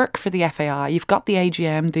work for the FAI, you've got the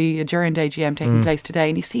AGM, the adjourned AGM taking place today,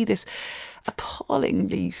 and you see this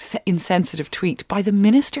appallingly insensitive tweet by the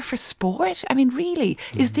Minister for Sport. I mean, really,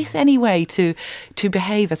 is this any way to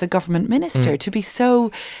behave as a government minister, to be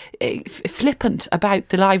so flippant about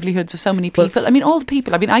the livelihoods of so many people? All the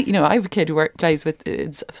people. I have a kid who plays with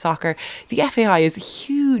soccer. The FAI is a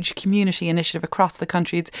huge community initiative across the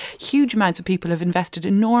country. It's huge amounts of people have invested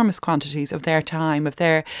enormous quantities of their time,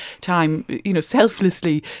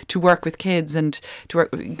 selflessly to work with kids and to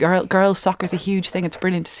work with girls. Soccer is a huge thing. It's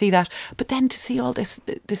brilliant to see that. But then to see all this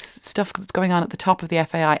stuff that's going on at the top of the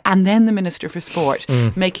FAI, and then the Minister for Sport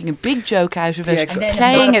making a big joke out of it, and then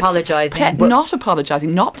playing not apologising, not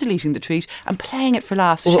apologising, not deleting the tweet, and playing it for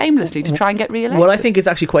laughs shamelessly to try and get re-elected. What I think is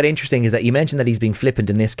actually quite interesting is that you mentioned that he's being flippant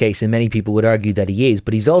in this case, and many people would argue that he is,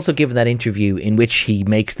 but he's also given that interview in which he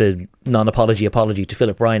makes the non-apology apology to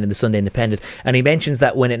Philip Ryan in the Sunday Independent, and he mentions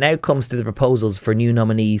that when it now comes to the proposals for new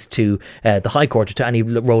nominees to the High Court or to any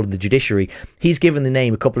role in the judiciary, he's given the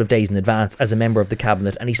name a couple of days in advance glance as a member of the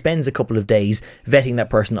cabinet, and he spends a couple of days vetting that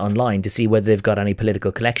person online to see whether they've got any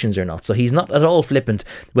political connections or not. So he's not at all flippant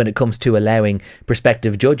when it comes to allowing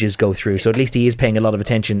prospective judges go through. So at least he is paying a lot of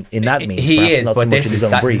attention in that means. He perhaps is, not but so much in his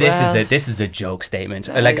own brief. This is a joke statement.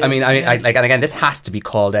 And again, this has to be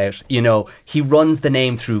called out. You know, he runs the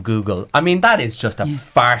name through Google. I mean, that is just a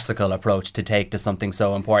farcical approach to take to something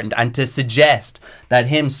so important, and to suggest that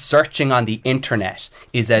him searching on the internet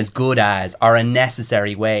is as good as or a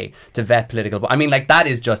necessary way to vet political. I mean, like, that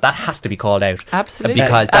has to be called out. Absolutely,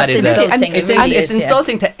 because that is insulting. it's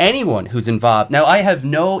insulting to anyone who's involved. Now, I have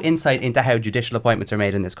no insight into how judicial appointments are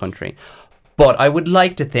made in this country, but I would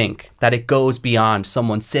like to think that it goes beyond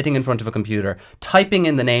someone sitting in front of a computer, typing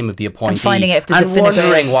in the name of the appointee, and finding if there's and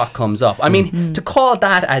wondering what comes up. I mean, to call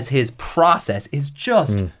that as his process is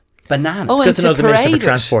just bananas. Oh, Good to know the Minister for parade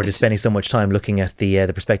Transport is spending so much time looking at the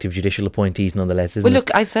prospective judicial appointees, nonetheless, isn't Well, it?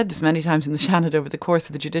 look, I've said this many times in the Seanad over the course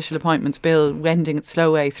of the Judicial Appointments Bill, wending its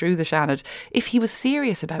slow way through the Seanad. If he was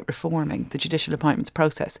serious about reforming the judicial appointments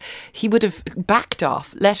process, he would have backed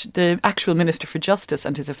off, let the actual Minister for Justice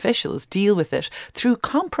and his officials deal with it through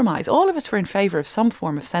compromise. All of us were in favour of some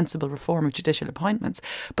form of sensible reform of judicial appointments,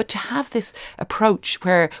 but to have this approach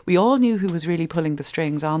where we all knew who was really pulling the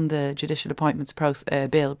strings on the judicial appointments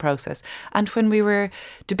bill process, and when we were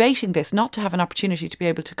debating this, not to have an opportunity to be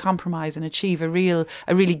able to compromise and achieve a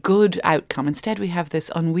really good outcome. Instead, we have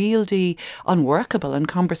this unwieldy, unworkable and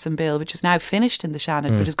cumbersome bill, which is now finished in the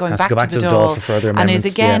Seanad, but is going back to the Dáil for further and amendments.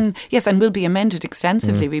 is again, yes, and will be amended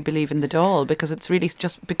extensively, we believe, in the Dáil, because it's really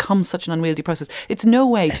just become such an unwieldy process. It's no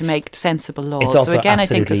way to make sensible laws. It's also so again, I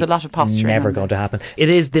think there's a lot of posturing. Never going to happen.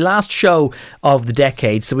 It is the last show of the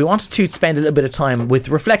decade, so we wanted to spend a little bit of time with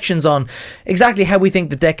reflections on exactly how we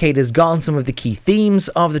think the decade has gone, some of the key themes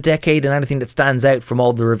of the decade, and anything that stands out from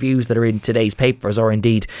all the reviews that are in today's papers, or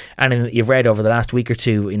indeed anything that you've read over the last week or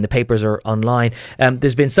two in the papers or online.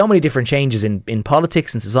 There's been so many different changes in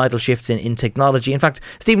politics and societal shifts in technology. In fact,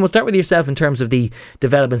 Stephen, we'll start with yourself in terms of the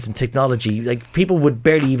developments in technology. Like, people would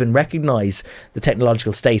barely even recognise the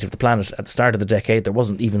technological state of the planet at the start of the decade. There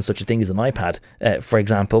wasn't even such a thing as an iPad, for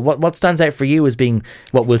example. What stands out for you as being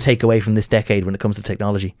what we'll take away from this decade when it comes to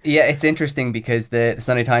technology? Yeah, it's interesting because the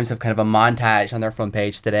Sunday Times have kind of a montage on their front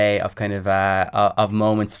page today of kind of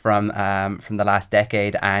moments from the last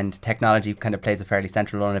decade, and technology kind of plays a fairly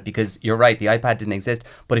central role in it, because you're right, the iPad didn't exist,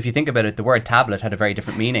 but if you think about it, the word tablet had a very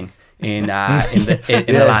different meaning in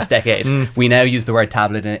the last decade. We now use the word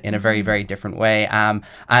tablet in a very, very different way, and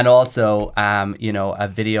also a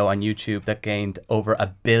video on YouTube that gained over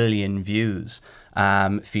 1 billion views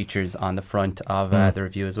features on the front of the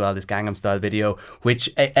review as well, this Gangnam Style video, which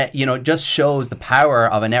just shows the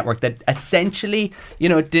power of a network that essentially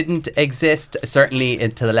didn't exist, certainly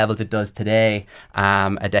to the levels it does today,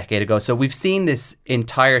 a decade ago. So we've seen this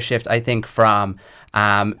entire shift, I think, from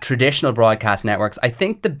traditional broadcast networks. I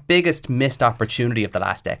think the biggest missed opportunity of the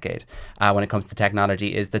last decade when it comes to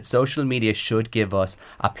technology is that social media should give us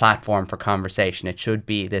a platform for conversation. It should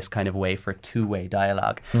be this kind of way for two-way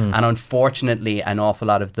dialogue. And unfortunately, an awful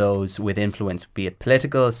lot of those with influence, be it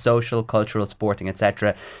political, social, cultural, sporting,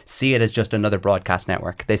 etc., see it as just another broadcast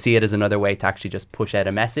network. They see it as another way to actually just push out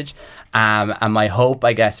a message. And my hope,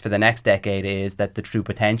 I guess, for the next decade is that the true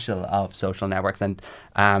potential of social networks, and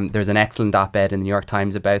there's an excellent op-ed in the New York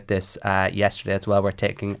Times about this yesterday as well, we're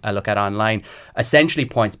taking a look at online, essentially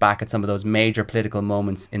points back at some of those major political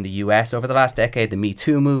moments in the US over the last decade, the Me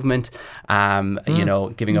Too movement,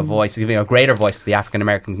 giving a greater voice to the African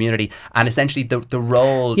American community, and essentially the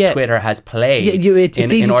role Twitter has played.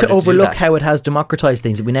 It's easy to overlook how it has democratized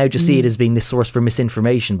things. We now just see it as being this source for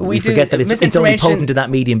misinformation, but we forget that it's only potent to that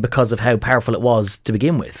medium because of how powerful it was to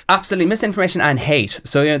begin with. Absolutely, misinformation and hate.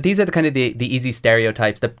 So these are the kind of the easy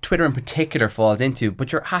stereotypes that Twitter in particular falls into.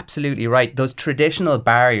 But you're absolutely right. Those traditional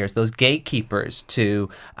barriers, those gatekeepers to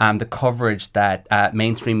the coverage that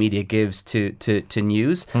mainstream media gives to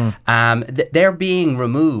news, they're being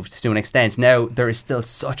removed to an extent. Now, there is still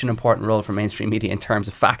such an important role for mainstream media in terms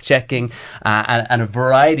of fact checking and a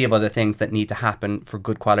variety of other things that need to happen for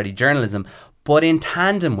good quality journalism. But in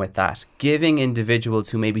tandem with that, giving individuals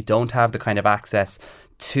who maybe don't have the kind of access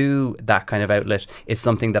to that kind of outlet is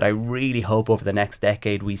something that I really hope over the next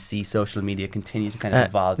decade we see social media continue to kind of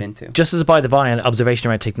evolve into. Just as a by-the-by, an observation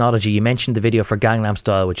around technology, you mentioned the video for Gangnam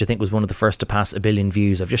Style, which I think was one of the first to pass 1 billion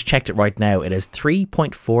views. I've just checked it right now. It has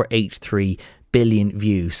 3.483 billion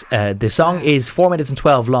views. The song is 4 minutes and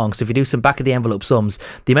 12 long, so if you do some back of the envelope sums,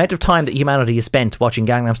 the amount of time that humanity has spent watching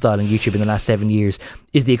Gangnam Style on YouTube in the last 7 years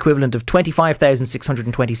is the equivalent of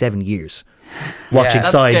 25,627 years watching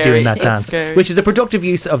Psy doing that dance, which is a productive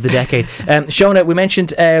use of the decade. Shona, we mentioned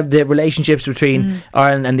the relationships between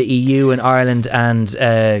Ireland and the EU, and Ireland and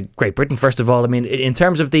Great Britain. First of all, I mean, in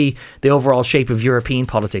terms of the overall shape of European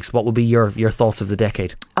politics, what would be your thoughts of the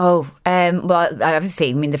decade? Well, obviously,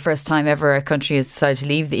 I mean, the first time ever a country has decided to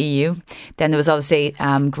leave the EU. Then there was obviously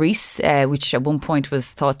Greece, which at one point was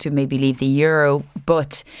thought to maybe leave the euro,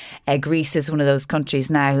 but Greece is one of those countries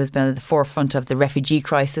now who's been at the forefront of the refugee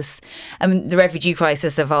crisis. I mean, the refugee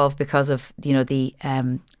crisis evolved because of, the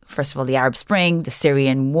first of all, the Arab Spring, the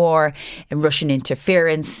Syrian war, and Russian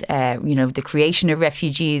interference, the creation of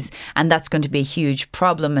refugees. And that's going to be a huge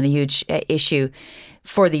problem and a huge issue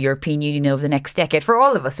for the European Union over the next decade, for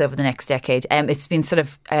all of us over the next decade. It's been sort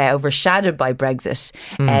of overshadowed by Brexit,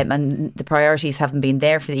 and the priorities haven't been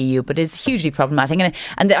there for the EU, but it's hugely problematic.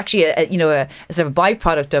 And actually, a sort of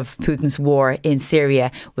byproduct of Putin's war in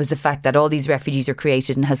Syria was the fact that all these refugees are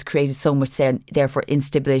created and has created so much therefore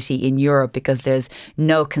instability in Europe, because there's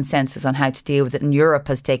no consensus on how to deal with it. And Europe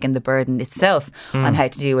has taken the burden itself on how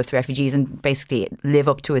to deal with refugees and basically live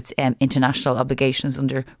up to its international obligations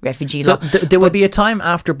under refugee law. There will be a time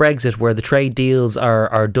after Brexit where the trade deals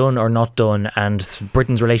are done or not done, and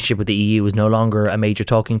Britain's relationship with the EU is no longer a major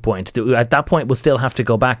talking point. At that point, we'll still have to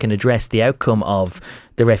go back and address the outcome of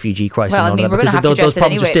the refugee crisis. Well, I mean, we're going to have to address those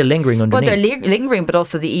problems it anyway. are still lingering underneath. Well, they're lingering, but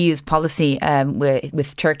also the EU's policy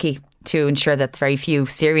with Turkey to ensure that very few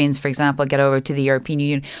Syrians, for example, get over to the European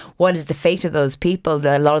Union. What is the fate of those people?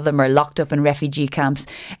 A lot of them are locked up in refugee camps.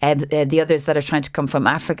 The others that are trying to come from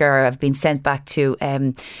Africa have been sent back to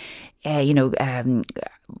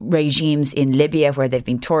regimes in Libya where they've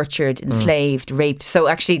been tortured, enslaved, raped. So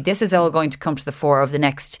actually this is all going to come to the fore over the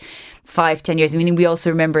next 5-10 years. I mean, we also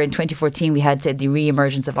remember in 2014 we had the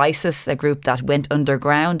re-emergence of ISIS, a group that went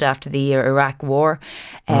underground after the Iraq war.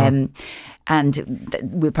 And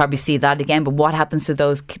we'll probably see that again. But what happens to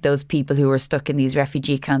those people who are stuck in these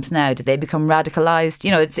refugee camps now? Do they become radicalised?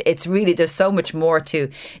 It's really, there's so much more to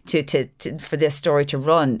for this story to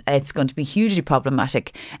run. It's going to be hugely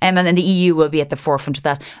problematic, and then the EU will be at the forefront of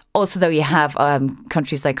that. Also, though, you have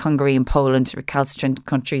countries like Hungary and Poland, recalcitrant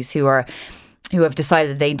countries who have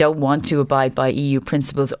decided they don't want to abide by EU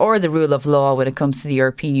principles or the rule of law when it comes to the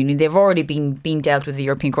European Union. They've already been dealt with the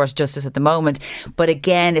European Court of Justice at the moment. But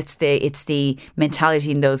again, it's the mentality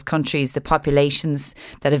in those countries, the populations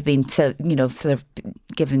that have been, sort of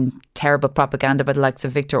given terrible propaganda by the likes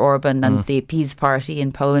of Viktor Orban and the PiS party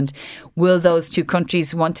in Poland. Will those two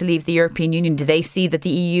countries want to leave the European Union? Do they see that the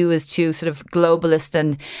EU is too sort of globalist,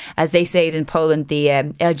 and as they say it in Poland, the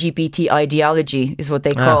LGBT ideology is what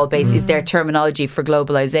they call is their terminology for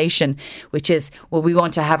globalization, which is, well, we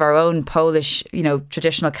want to have our own Polish,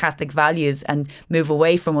 traditional Catholic values and move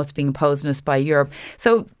away from what's being imposed on us by Europe.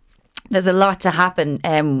 So there's a lot to happen.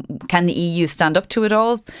 Can the EU stand up to it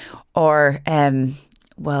all? Or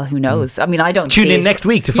well, who knows? I mean, I don't tune in next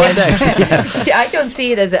week to find out. I don't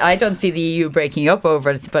see it as I don't see the EU breaking up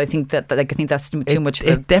over it, but I think that's too much.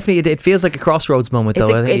 It feels like a crossroads moment,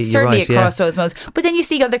 though. It's certainly a crossroads moment. But then you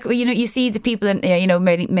see you see the people in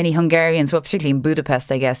many Hungarians, well, particularly in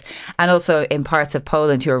Budapest, I guess, and also in parts of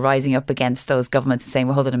Poland, who are rising up against those governments and saying,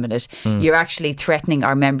 well, hold on a minute, you're actually threatening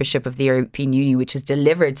our membership of the European Union, which has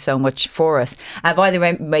delivered so much for us. And by the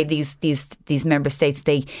way, these member states,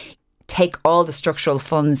 they take all the structural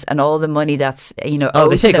funds and all the money that's they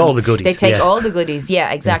take all the goodies. They take all the goodies.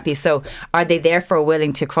 Yeah, exactly. So are they therefore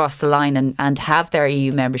willing to cross the line and have their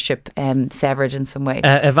EU membership severed in some way?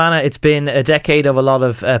 Ivana, it's been a decade of a lot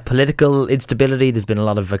of political instability. There's been a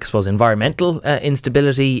lot of, I suppose, environmental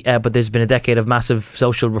instability, but there's been a decade of massive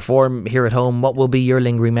social reform here at home. What will be your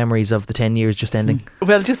lingering memories of the 10 years just ending?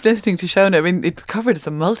 Well, just listening to Shona, I mean, it's covered as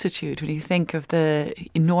a multitude when you think of the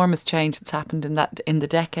enormous change that's happened in the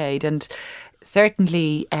decade. And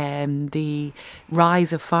certainly the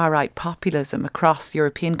rise of far-right populism across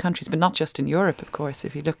European countries, but not just in Europe, of course.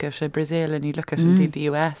 If you look at Brazil and you look at indeed the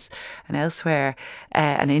US and elsewhere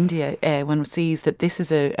and India, one sees that this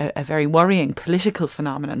is a very worrying political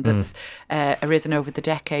phenomenon that's arisen over the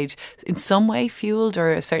decade, in some way fuelled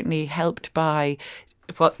or certainly helped by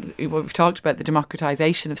what we've talked about, the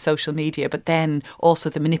democratization of social media, but then also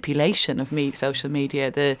the manipulation of social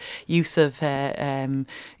media, the use of the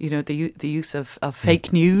use of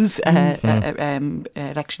fake news,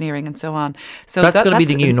 electioneering, and so on. So that's going to be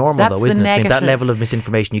the new normal, though, isn't it? I think that level of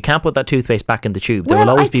misinformation. You can't put that toothpaste back in the tube. There will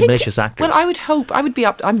always be malicious actors. Well, I would hope.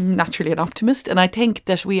 I'm naturally an optimist, and I think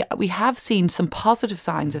that we have seen some positive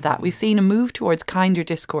signs of that. We've seen a move towards kinder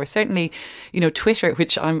discourse. Certainly, Twitter,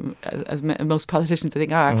 which I'm, as most politicians I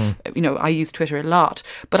think are, I use Twitter a lot.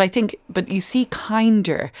 But you see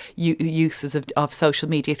kinder uses of social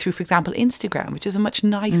media through, for example, Instagram, which is a much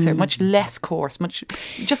nicer, much less coarse, much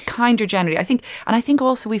just kinder generally. I think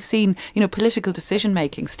also we've seen, political decision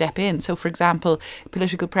making step in. So, for example,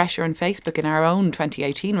 political pressure on Facebook in our own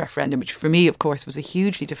 2018 referendum, which for me, of course, was a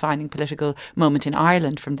hugely defining political moment in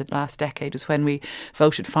Ireland from the last decade, was when we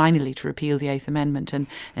voted finally to repeal the Eighth Amendment and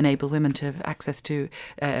enable women to have access to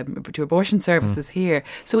abortion services here.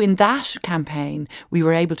 So in that campaign, we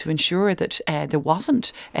were able to ensure that there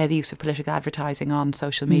wasn't the use of political advertising on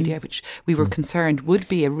social media, which we were concerned would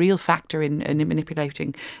be a real factor in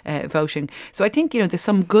manipulating voting. So I think, there's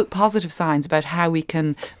some good positive signs about how we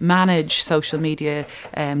can manage social media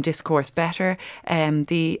discourse better.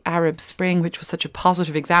 The Arab Spring, which was such a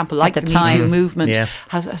positive example, like the Me Too movement,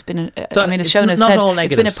 has been, as Shona said,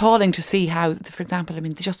 it's been appalling to see how, for example,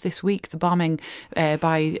 just this week, the bombing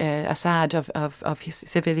by Assad of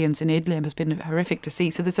civilians in Idlib has been horrific to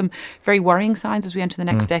see. So there's some very worrying signs as we enter the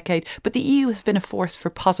next decade. But the EU has been a force for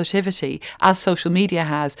positivity, as social media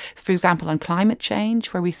has. For example, on climate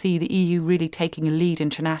change, where we see the EU really taking a lead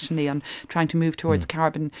internationally on trying to move towards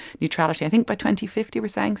carbon neutrality. I think by 2050 we're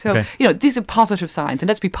saying. So, these are positive signs, and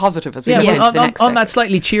let's be positive as we move into the next decade. On that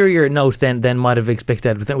slightly cheerier note than might have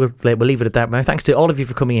expected, we'll leave it at that. My thanks to all of you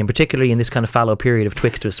for coming in, particularly in this kind of fallow period of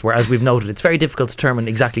Twixtus, where, as we've noted, it's very difficult to determine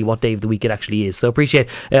exactly what day of the week it actually is. So appreciate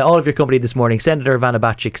all of your company this morning. Senator Vanna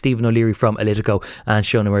Bacik, Stephen O'Leary from Politico, and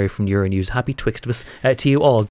Shona Murray from Euronews. Happy Twixtus to you all.